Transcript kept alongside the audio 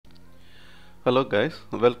Hello guys,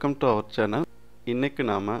 welcome to our channel. இன்னைக்கு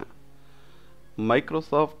நாம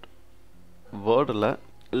Microsoft வேர்டில்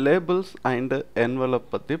லேபிள்ஸ் அண்ட்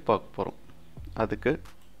என்வலப் பற்றி பார்க்க போகிறோம். அதுக்கு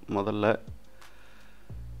முதல்ல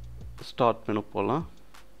ஸ்டார்ட் மெனு போகலாம்.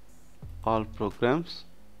 ஆல் ப்ரோக்ராம்ஸ்,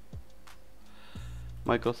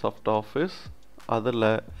 மைக்ரோசாஃப்ட் ஆஃபீஸ், அதில்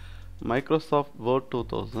மைக்ரோசாஃப்ட் வேர்ட்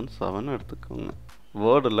 2007 எடுத்துக்கோங்க.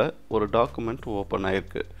 வேர்டில் ஒரு டாக்குமெண்ட் ஓப்பன்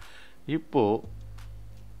ஆயிருக்கு. இப்போது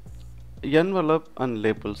என்வலப் அண்ட்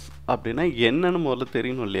லேபிள்ஸ் அப்படின்னா என்னன்னு முதல்ல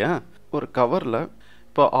தெரியணும் இல்லையா? ஒரு கவரில்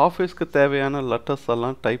இப்போ ஆஃபீஸ்க்கு தேவையான லெட்டர்ஸ்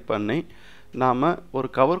எல்லாம் டைப் பண்ணி நாம் ஒரு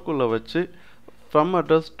கவருக்குள்ளே வச்சு ஃப்ரம்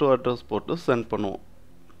அட்ரஸ் டு அட்ரஸ் போட்டு சென்ட் பண்ணுவோம்.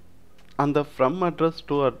 அந்த ஃப்ரம் அட்ரஸ்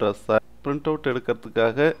டு அட்ரஸை பிரிண்ட் அவுட்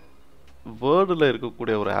எடுக்கிறதுக்காக வேர்டில்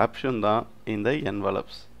இருக்கக்கூடிய ஒரு ஆப்ஷன் தான் இந்த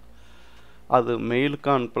என்வலப்ஸ். அது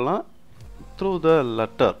மெயிலுக்கு அனுப்பலாம், த்ரூ த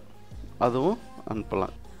லெட்டர் அதுவும்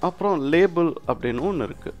அனுப்பலாம். அப்புறம் லேபிள் அப்படின்னு ஒன்று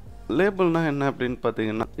இருக்குது. லேபிள்னால் என்ன அப்படின்னு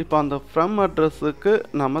பார்த்தீங்கன்னா, இப்போ அந்த ஃப்ரம் அட்ரஸுக்கு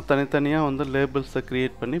நம்ம தனித்தனியாக லேபிள்ஸை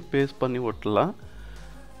க்ரியேட் பண்ணி பேஸ்ட் பண்ணி ஒட்டலாம்.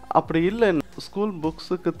 அப்படி இல்லை, ஸ்கூல்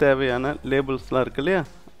புக்ஸுக்கு தேவையான லேபிள்ஸ்லாம் இருக்கு இல்லையா,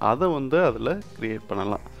 அதை அதில் க்ரியேட்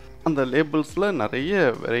பண்ணலாம். அந்த லேபிள்ஸில் நிறைய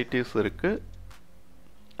வெரைட்டிஸ் இருக்குது.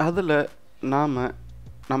 அதில் நாம்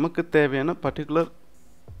நமக்கு தேவையான பர்டிகுலர்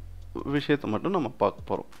விஷயத்தை மட்டும் நம்ம பார்க்க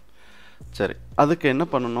போகிறோம். சரி, அதுக்கு என்ன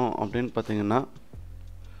பண்ணணும் அப்படின்னு பார்த்தீங்கன்னா,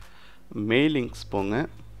 மெயிலிங்ஸ் போங்க.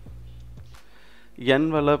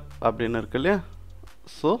 என்வலப் அப்படின்னு இருக்கு இல்லையா,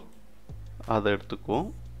 ஸோ அதை எடுத்துக்குவோம்.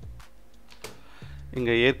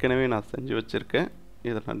 இங்கே ஏற்கனவே நான் செஞ்சு வச்சுருக்கேன்,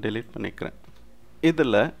 இதை நான் டெலீட் பண்ணிக்கிறேன்.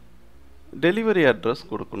 இதில் டெலிவரி அட்ரஸ்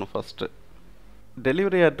கொடுக்கணும். ஃபஸ்ட்டு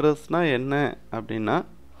டெலிவரி அட்ரஸ்னால் என்ன அப்படின்னா,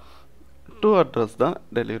 டு அட்ரஸ் தான்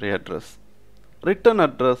டெலிவரி அட்ரஸ். ரிட்டன்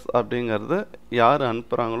அட்ரஸ் அப்படிங்கிறது யார்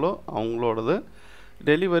அனுப்புகிறாங்களோ அவங்களோடது,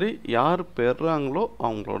 டெலிவரி யார் பெறுறாங்களோ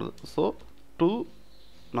அவங்களோடது. ஸோ டு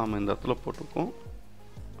நாம் இந்த இடத்துல போட்டுக்கோம்.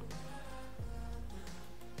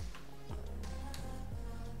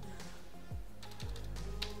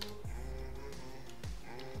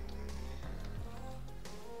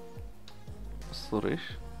 Suresh,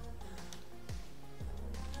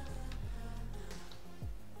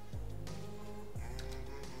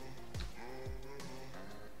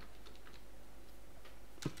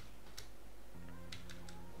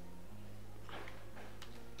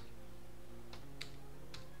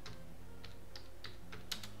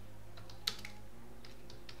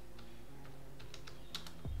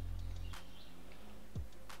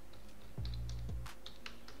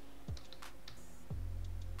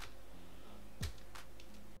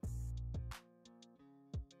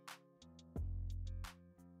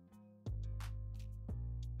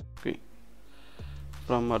 okay.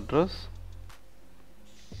 From address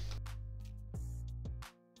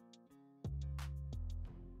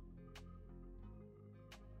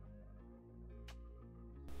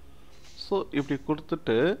so இப்படி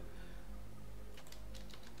கொடுத்துட்டு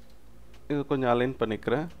இது கொஞ்சம் அலைன்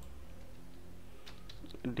பண்ணிக்கிறேன்.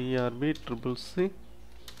 DRB CCC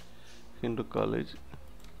ஹிந்து காலேஜ்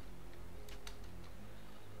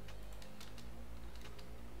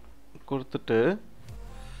கொடுத்துட்டு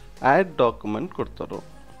ஆட் டாக்குமெண்ட் கொடுத்துறோம்.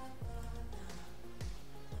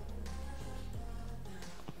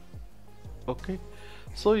 ஓகே,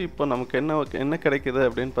 ஸோ இப்போ நமக்கு என்ன கிடைக்குது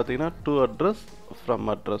அப்படின்னு பார்த்தீங்கன்னா, டு அட்ரஸ், ஃப்ரம்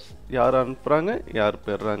அட்ரஸ், யார் அனுப்புகிறாங்க யார்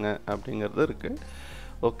பெறுறாங்க அப்படிங்கிறது இருக்குது.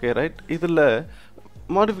 Okay right. இதில்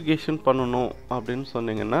மாடிஃபிகேஷன் பண்ணணும் அப்படின்னு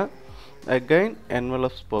சொன்னீங்கன்னா அகைன்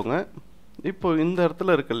என்வலப்ஸ் போங்க. இப்போ இந்த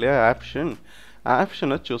இடத்துல இருக்கு இல்லையா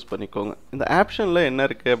ஆப்ஷனை சூஸ் பண்ணிக்கோங்க. இந்த ஆப்ஷனில் என்ன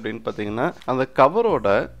இருக்குது அப்படின்னு பார்த்தீங்கன்னா, அந்த கவரோட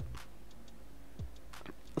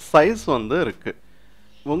சைஸ் இருக்குது.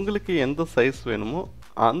 உங்களுக்கு எந்த சைஸ் வேணுமோ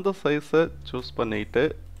அந்த சைஸை சூஸ் பண்ணிட்டு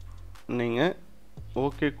நீங்கள்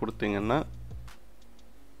ஓகே கொடுத்தீங்கன்னா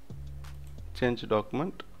சேஞ்ச்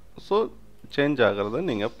டாக்குமெண்ட், ஸோ சேஞ்ச் ஆகிறத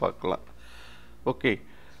நீங்கள் பார்க்கலாம். ஓகே,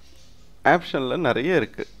 ஆப்ஷனில் நிறைய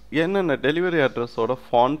இருக்குது. என்னென்ன டெலிவரி அட்ரஸோட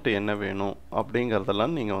ஃபாண்ட் என்ன வேணும்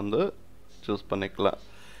அப்படிங்கிறதெல்லாம் நீங்கள் சூஸ் பண்ணிக்கலாம்.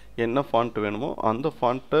 என்ன ஃபாண்ட் வேணுமோ அந்த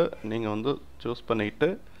ஃபாண்ட்டை நீங்கள் சூஸ் பண்ணிவிட்டு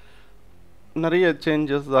நிறைய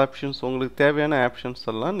சேஞ்சஸ் ஆப்ஷன்ஸ், உங்களுக்கு தேவையான ஆப்ஷன்ஸ்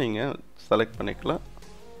எல்லாம் நீங்கள் செலக்ட் பண்ணிக்கலாம்.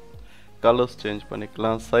 கலர்ஸ் சேஞ்ச்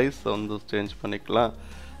பண்ணிக்கலாம், சைஸ் சேஞ்ச் பண்ணிக்கலாம்.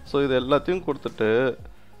 ஸோ இது எல்லாத்தையும் கொடுத்துட்டு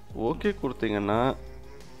ஓகே கொடுத்தீங்கன்னா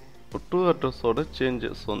டு அட்ரஸோட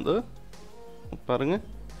சேஞ்சஸ் பாருங்கள்,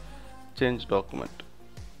 சேஞ்ச் டாக்குமெண்ட்.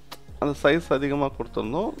 அந்த சைஸ் அதிகமாக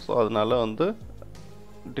கொடுத்துருந்தோம், ஸோ அதனால்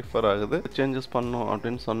டிஃபர் ஆகுது. சேஞ்சஸ் பண்ணோம்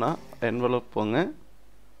அப்படின்னு சொன்னால் என்வலப் போங்க,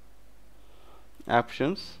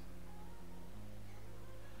 options,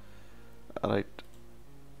 right,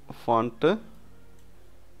 font,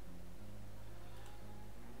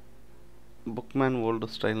 Bookman old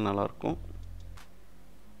style நல்லாயிருக்கும்.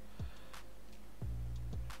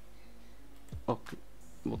 ஓகே,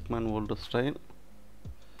 புக்மேன் ஓல்டு ஸ்டைல்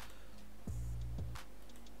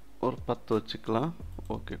ஒரு 10 வச்சுக்கலாம்.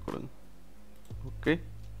 ஓகே கொடுங்க. Okay,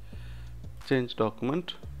 change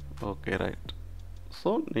document. Okay right.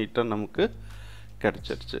 So நீட்டாக நமக்கு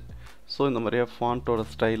கிடச்சிருச்சு. ஸோ இந்த மாதிரியே ஃபாண்ட்டோட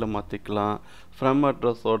ஸ்டைலை மாற்றிக்கலாம், ஃப்ரம்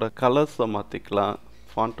அட்ரஸோட கலர்ஸை மாற்றிக்கலாம்.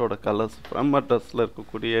 ஃபாண்ட்டோட கலர்ஸ், ஃப்ரம் அட்ரஸில்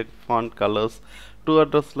இருக்கக்கூடிய ஃபாண்ட் கலர்ஸ், டு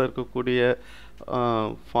அட்ரஸில் இருக்கக்கூடிய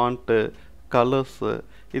ஃபாண்ட்டு கலர்ஸு,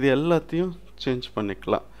 இது எல்லாத்தையும் சேஞ்ச்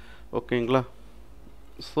பண்ணிக்கலாம். ஓகேங்களா?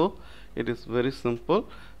 So it is very simple.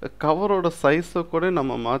 கவரோட சைஸை கூட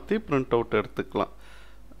நம்ம மாற்றி பிரிண்ட் அவுட் எடுத்துக்கலாம்.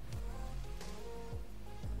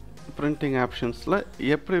 பிரிண்டிங் ஆப்ஷன்ஸில்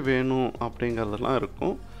எப்படி வேணும் அப்படிங்கிறதெல்லாம்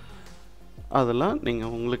இருக்கும். அதெல்லாம்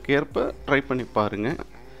நீங்கள் உங்களுக்கு ஏற்ப ட்ரை பண்ணி பாருங்கள்.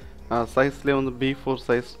 சைஸ்லேயே வந்து B4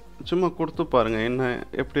 சைஸ் சும்மா கொடுத்து பாருங்கள், என்ன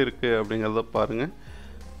எப்படி இருக்குது அப்படிங்கிறத பாருங்கள்.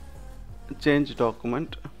 Change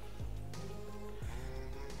document.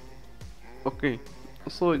 ஓகே,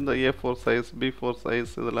 ஸோ இந்த A4 சைஸ், B4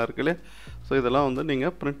 சைஸ் இதெல்லாம் இருக்குல்ல, ஸோ இதெல்லாம் வந்து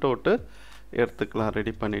நீங்கள் பிரிண்ட் அவுட்டு எடுத்துக்கலாம்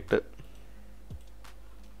ரெடி பண்ணிவிட்டு.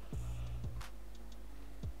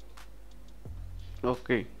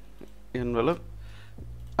 ஓகே, என்வெலப்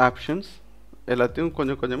ஆப்ஷன்ஸ் எல்லாத்தையும்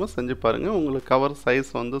கொஞ்சம் கொஞ்சமாக செஞ்சு பாருங்கள். உங்களுக்கு கவர்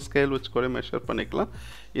சைஸ் வந்து ஸ்கேல் வச்சு கூட மெஷர் பண்ணிக்கலாம்.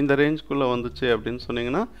 இந்த ரேஞ்சுக்குள்ளே வந்துச்சு அப்படின்னு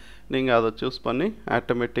சொன்னீங்கன்னா நீங்கள் அதை சூஸ் பண்ணி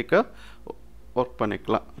ஆட்டோமேட்டிக்காக ஒர்க்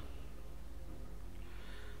பண்ணிக்கலாம்.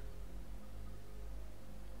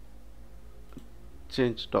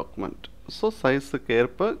 Change document. ஸோ சைஸுக்கு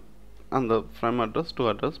ஏற்ப அந்த ஃப்ரம் அட்ரஸ் டு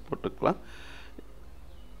அட்ரஸ் போட்டுக்கலாம்.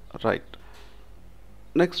 ரைட்.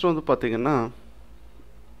 நெக்ஸ்ட் வந்து பார்த்திங்கன்னா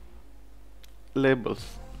லேபிள்ஸ்.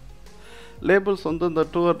 லேபிள்ஸ் வந்து இந்த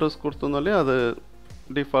டு அட்ரஸ் கொடுத்துருந்தாலே அது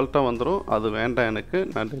டிஃபால்ட்டாக வந்துடும். அது வேண்டாம் எனக்கு,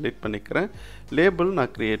 நான் டெலீட் பண்ணிக்கிறேன். லேபிள்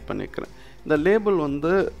நான் க்ரியேட் பண்ணிக்கிறேன். இந்த லேபிள்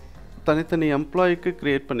வந்து தனித்தனி எம்ப்ளாயிக்கு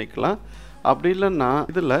க்ரியேட் பண்ணிக்கலாம். அப்படி இல்லைன்னா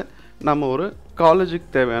இதில் நம்ம ஒரு காலேஜுக்கு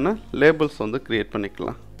தேவையான லேபிள்ஸ் வந்து க்ரியேட்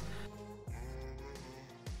பண்ணிக்கலாம்.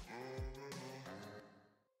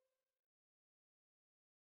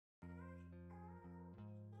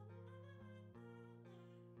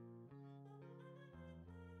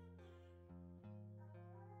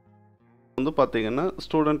 வந்து பார்த்தீங்கன்னா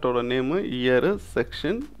ஸ்டூடெண்ட்டோட name, year,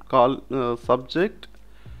 section, subject,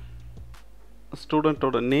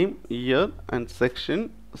 ஸ்டூடெண்ட்டோட name, year and section,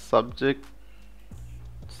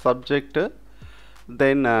 subject,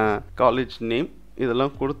 then college name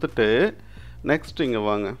இதெல்லாம் கொடுத்துட்டு நெக்ஸ்ட் இங்கே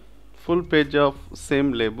வாங்க. Full page of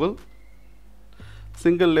same label,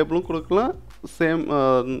 single லேபிளும் கொடுக்கலாம், சேம்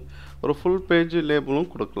ஒரு ஃபுல் பேஜ்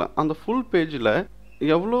லேபிளும் கொடுக்கலாம். அந்த ஃபுல் பேஜில்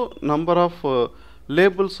எவ்வளோ நம்பர் ஆஃப்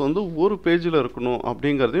லேபிள்ஸ் வந்து ஒரு பேஜில் இருக்கணும்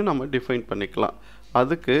அப்படிங்கிறதையும் நம்ம டிஃபைன் பண்ணிக்கலாம்.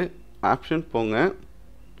 அதுக்கு ஆப்ஷன் போங்க.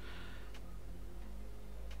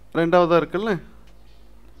 ரெண்டாவதாக இருக்குல்ல,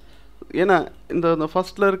 ஏன்னா இந்த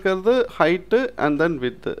ஃபஸ்ட்டில் இருக்கிறது height and then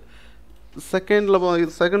with.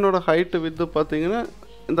 செகண்டோட height with பார்த்தீங்கன்னா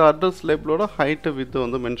இந்த அட்ரஸ் லேபிளோட ஹைட்டு வித்து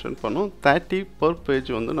வந்து மென்ஷன் பண்ணும். 30 per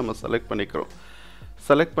பேஜ் வந்து நம்ம செலக்ட் பண்ணிக்கிறோம்.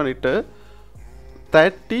 செலக்ட் பண்ணிவிட்டு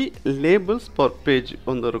 30 லேபிள்ஸ் பர் பேஜ்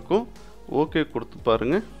வந்து இருக்கும். ஓகே கொடுத்து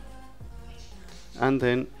பாருங்கள். அண்ட்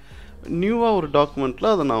தென் நியூவாக ஒரு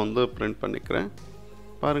டாக்குமெண்ட்டில் அதை நான் வந்து பிரிண்ட் பண்ணிக்கிறேன்.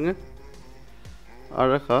 பாருங்கள்,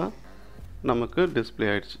 அழகாக நமக்கு டிஸ்பிளே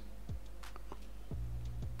ஆயிடுச்சு.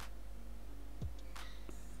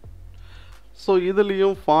 ஸோ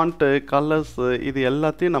இதுலேயும் ஃபாண்ட்டு, கலர்ஸு இது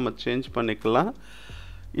எல்லாத்தையும் நம்ம சேஞ்ச் பண்ணிக்கலாம்.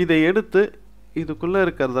 இதை எடுத்து இதுக்குள்ளே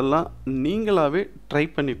இருக்கிறதெல்லாம் நீங்களாகவே ட்ரை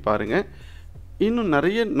பண்ணி பாருங்கள். இன்னும்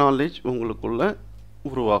நிறைய நாலேஜ் உங்களுக்குள்ளே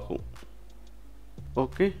உருவாகும்.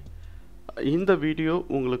 ஓகே, இந்த வீடியோ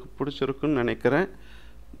உங்களுக்கு பிடிச்சிருக்குன்னு நினைக்கிறேன்,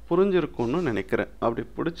 புரிஞ்சிருக்குன்னு நினைக்கிறேன். அப்படி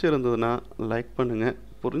பிடிச்சிருந்ததுன்னா லைக் பண்ணுங்கள்,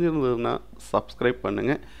 புரிஞ்சிருந்ததுன்னா சப்ஸ்கிரைப்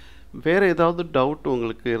பண்ணுங்கள். வேறு ஏதாவது டவுட்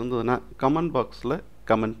உங்களுக்கு இருந்ததுன்னா கமெண்ட் பாக்ஸில்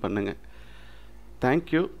கமெண்ட் பண்ணுங்கள்.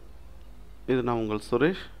 தேங்க்யூ. இது நான் உங்கள்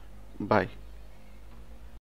சுரேஷ். பாய்.